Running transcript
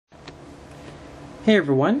Hey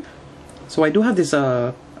everyone. So I do have this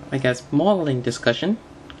I guess modeling discussion,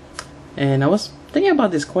 and I was thinking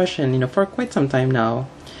about this question, for quite some time now,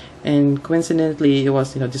 and coincidentally it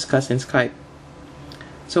was, discussed in Skype.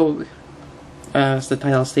 So as the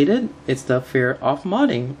title stated, it's the fear of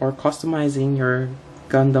modding or customizing your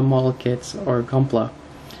Gundam model kits or Gunpla.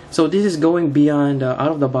 So this is going beyond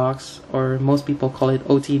out of the box, or most people call it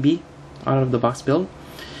OTB, out of the box build.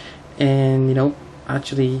 And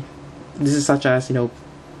actually this is such as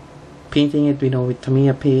painting it with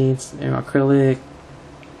Tamiya paints, acrylic,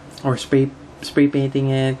 or spray painting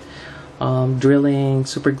it, drilling,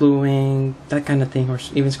 super gluing, that kind of thing, or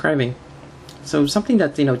even scribing. So something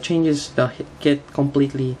that changes the kit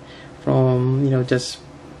completely from just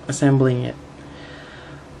assembling it.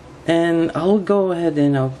 And I'll go ahead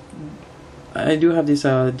and I do have these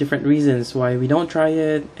different reasons why we don't try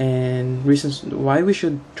it, and reasons why we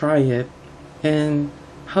should try it, and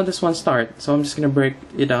how does one start. So I'm just gonna break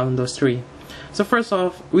it down in those three. So first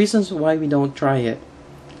off, reasons why we don't try it,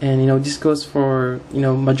 and this goes for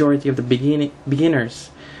majority of the beginners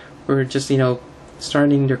who are just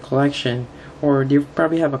starting their collection, or they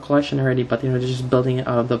probably have a collection already, but they're just building it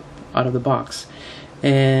out of the box.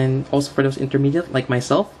 And also for those intermediate like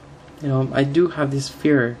myself, I do have this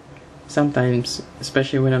fear sometimes,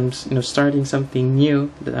 especially when I'm starting something new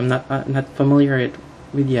that I'm not familiar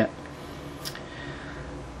with yet.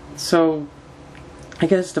 So I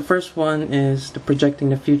guess the first one is the projecting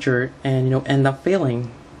the future and end up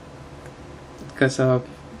failing, because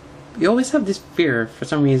we always have this fear for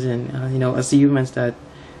some reason, as humans, that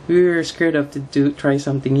we're scared of to try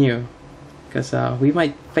something new because we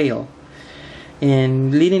might fail.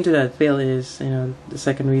 And leading to that fail is the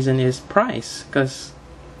second reason is price, because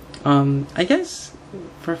I guess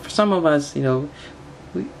for some of us,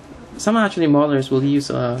 some actually modelers will use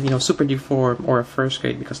Super Deform or a first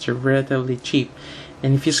grade because they're relatively cheap,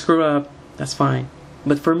 and if you screw up, that's fine.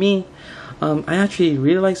 But for me, I actually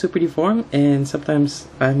really like Super Deform, and sometimes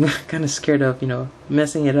I'm kind of scared of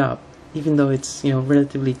messing it up, even though it's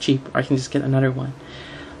relatively cheap. I can just get another one.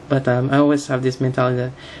 But I always have this mentality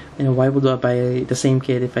that why would I buy the same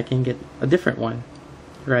kit if I can get a different one,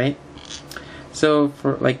 right? So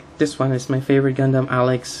for like this one is my favorite Gundam,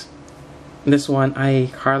 Alex. This one I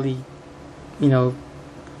hardly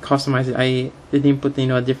customize it. I didn't put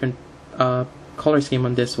a different color scheme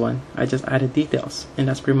on this one. I just added details, and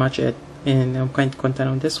that's pretty much it, and I'm quite content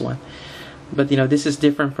on this one. But this is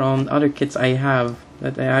different from other kits I have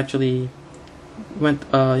that I actually went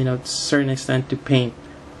to a certain extent to paint,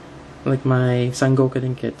 like my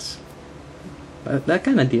Sangoku kits, that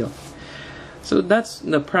kind of deal. So that's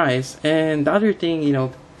the price. And the other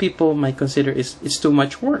thing people might consider is it's too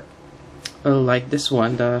much work. Like this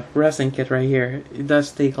one, the resin kit right here, it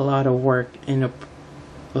does take a lot of work and a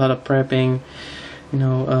lot of prepping, a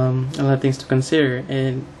lot of things to consider,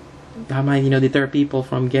 and that might deter people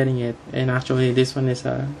from getting it. And actually this one is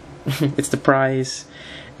it's the price,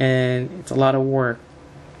 and it's a lot of work,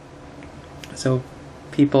 so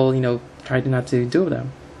people try not to do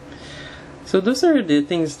them. So those are the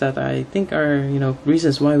things that I think are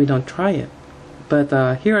reasons why we don't try it.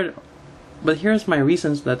 But here's my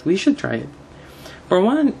reasons that we should try it. For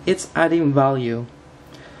one, it's adding value.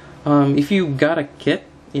 If you got a kit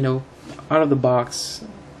out of the box,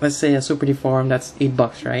 let's say a Super Deform, that's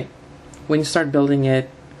 $8, right? When you start building it,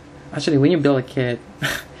 actually when you build a kit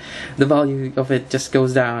the value of it just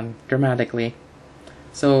goes down dramatically.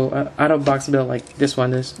 So out of box build like this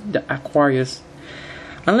one, is the Aquarius,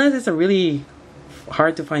 unless it's a really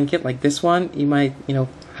hard to find kit like this one, you might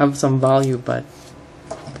have some value. But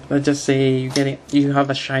let's just say you have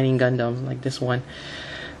a shining Gundam like this one,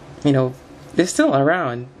 they're still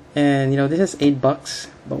around, and this is $8,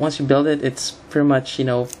 but once you build it, it's pretty much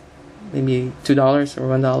maybe $2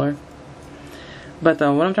 or $1. But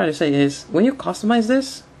what I'm trying to say is, when you customize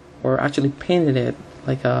this or actually painted it,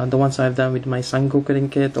 like the ones I've done with my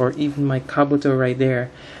Sangoku kit, or even my Kabuto right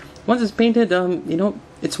there, once it's painted,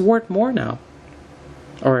 it's worth more now,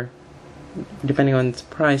 or depending on its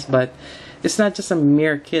price. But it's not just a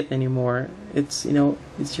mere kit anymore. It's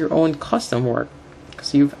it's your own custom work,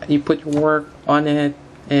 because you put your work on it,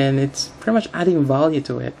 and it's pretty much adding value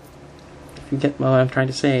to it, if you get what I'm trying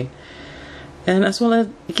to say. And as well as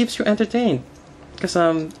it keeps you entertained, because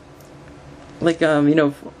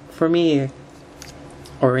for me,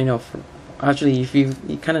 or actually, if you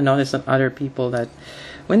kind of notice on other people that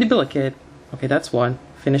when they build a kit, okay, that's one,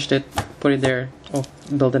 finished it, put it there, oh,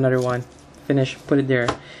 build another one, finish, put it there,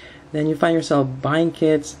 then you find yourself buying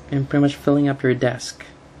kits and pretty much filling up your desk,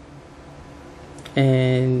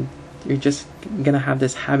 and you're just gonna have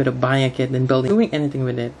this habit of buying a kit and building, doing anything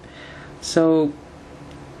with it. So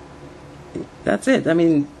that's it. I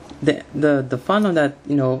mean, the fun of that,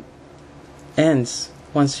 ends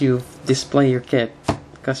once you display your kit,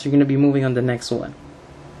 because you're gonna be moving on the next one,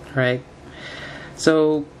 right?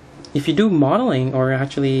 So if you do modeling, or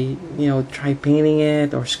actually try painting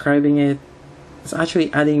it or scribing it, it's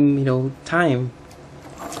actually adding time.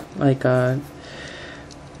 Like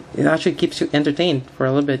it actually keeps you entertained for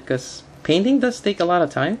a little bit, because painting does take a lot of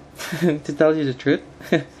time to tell you the truth.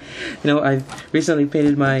 I recently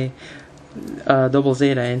painted my double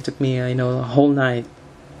zeta, and it took me a whole night,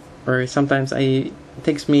 or sometimes it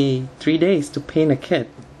takes me 3 days to paint a kit,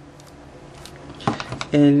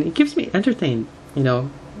 and it keeps me entertained.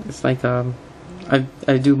 It's like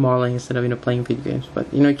I do modeling instead of playing video games, but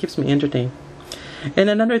it keeps me entertained. And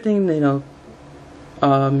another thing,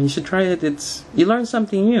 you should try it. You learn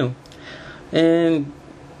something new. And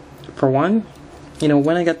for one,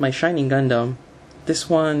 when I got my Shining Gundam, this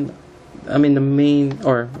one, I mean the main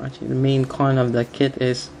con of the kit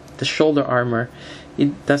is the shoulder armor.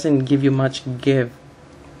 It doesn't give you much give.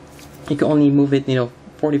 You can only move it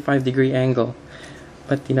 45-degree angle.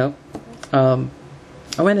 But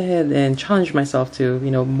I went ahead and challenged myself to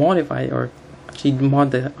modify, or actually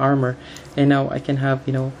mod the armor, and now I can have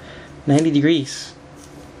 90 degrees,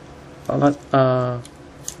 a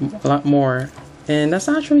lot more, and that's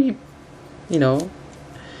actually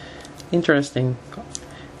interesting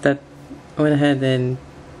that I went ahead and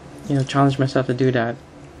challenged myself to do that.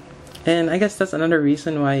 And I guess that's another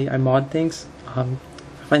reason why I mod things. If I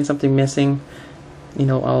find something missing,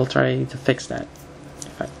 I'll try to fix that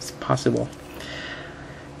if it's possible.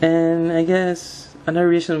 And I guess another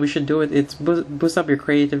reason we should do it, it's boost up your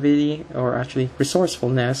creativity, or actually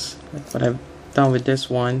resourcefulness, like what I've done with this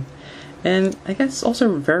one. And I guess it's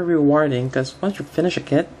also very rewarding, because once you finish a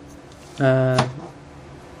kit, I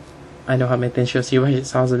know how my thing shows you it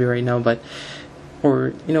sounds to be right now, but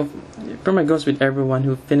pretty much goes with everyone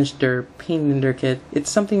who finished their painting their kit. It's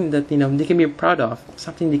something that they can be proud of,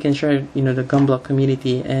 something they can share the Gunpla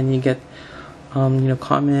community, and you get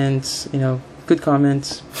comments, good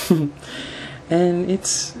comments. And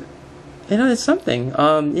it's it's something,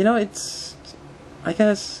 it's, I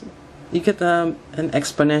guess you get an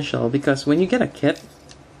exponential, because when you get a kit,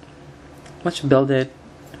 once you build it,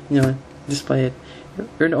 display it,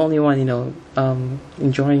 you're the only one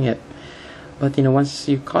enjoying it. But once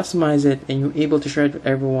you customize it and you're able to share it with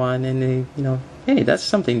everyone, and they hey, that's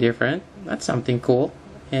something different, that's something cool,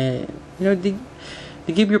 and they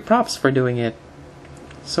give you props for doing it.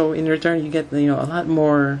 So in return, you get a lot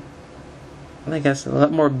more, I guess, a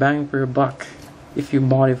lot more bang for your buck if you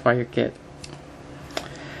modify your kit.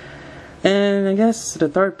 And I guess the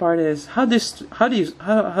third part is how does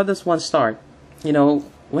one start?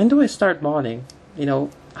 When do I start modding?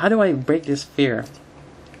 How do I break this fear?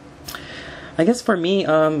 I guess for me,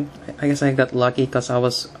 I guess I got lucky, because I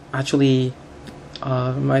was actually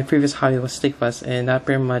my previous hobby was Stickfuss, and that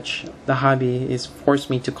pretty much the hobby is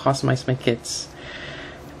forced me to customize my kits.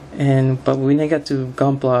 But when I got to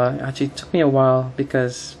Gunpla, it actually took me a while,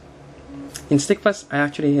 because in Stickfuss I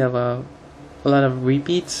actually have a lot of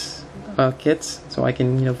repeats kits, so I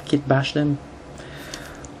can kit bash them.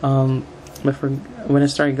 But when I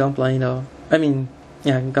started Gunpla,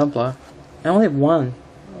 Gunpla, I only have one,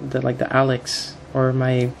 the Alex, or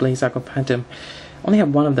my Blaze Aqua Phantom. I only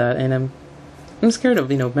have one of that, and I'm scared of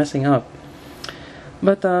messing up.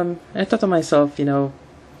 But I thought to myself,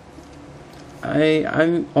 I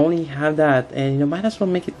only have that, and might as well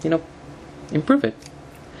make it, improve it.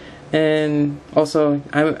 And also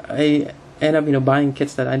I end up buying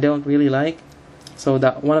kits that I don't really like. So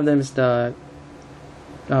that one of them is the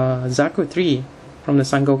Zaku 3 from the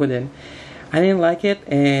Son Goku. I didn't like it,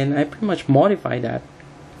 and I pretty much modified that,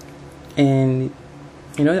 and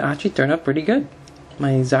it actually turned out pretty good.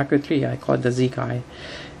 My Zaku 3, I call it the Z-Kai.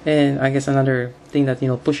 And I guess another thing that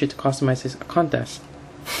push you to customize is a contest.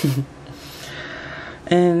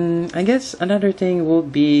 And I guess another thing will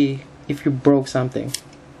be if you broke something.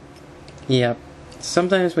 Yeah,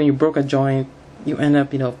 sometimes when you broke a joint, you end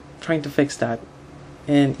up trying to fix that,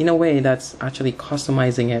 and in a way that's actually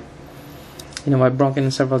customizing it. I've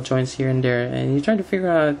broken several joints here and there, and you're trying to figure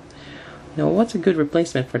out what's a good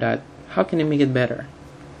replacement for that, how can I make it better.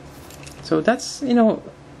 So that's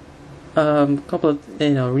couple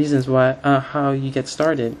of reasons why how you get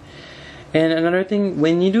started. And another thing,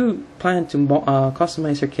 when you do plan to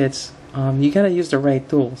customize your kits, you gotta use the right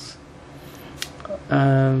tools.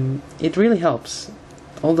 It really helps.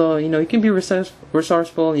 Although you can be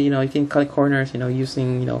resourceful, you can cut corners,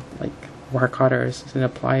 using like wire cutters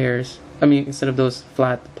and pliers. I mean, instead of those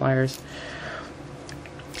flat pliers,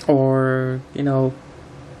 or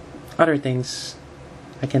other things.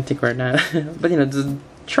 I can't think right now. But the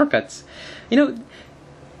shortcuts, you know,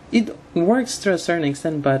 it works to a certain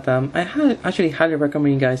extent. But I actually highly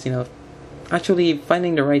recommend you guys, actually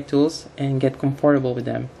finding the right tools and get comfortable with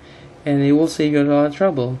them, and it will save you a lot of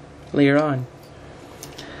trouble later on.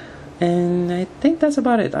 And I think that's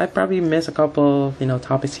about it. I probably missed a couple of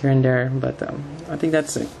topics here and there, but I think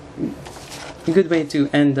that's a good way to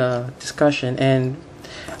end the discussion. And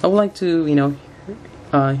I would like to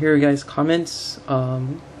hear you guys' comments,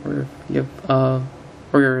 or your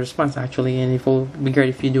response actually, and it will be great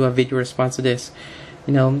if you do a video response to this.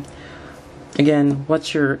 Again,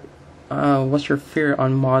 what's your fear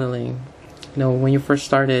on modeling? When you first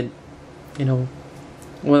started,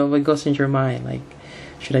 what goes into your mind? Like,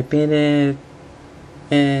 should I paint it?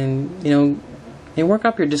 And and work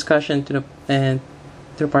up your discussion to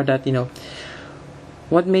the part that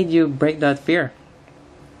what made you break that fear?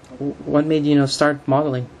 What made you start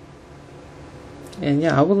modeling? And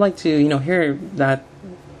yeah, I would like to hear that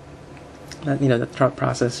the thought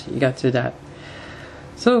process you got to that.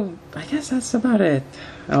 So I guess that's about it.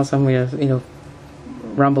 Else I'm gonna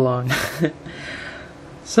ramble on.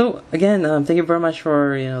 So again, thank you very much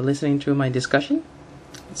for listening to my discussion.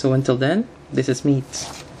 So until then, this is Meat.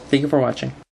 Thank you for watching.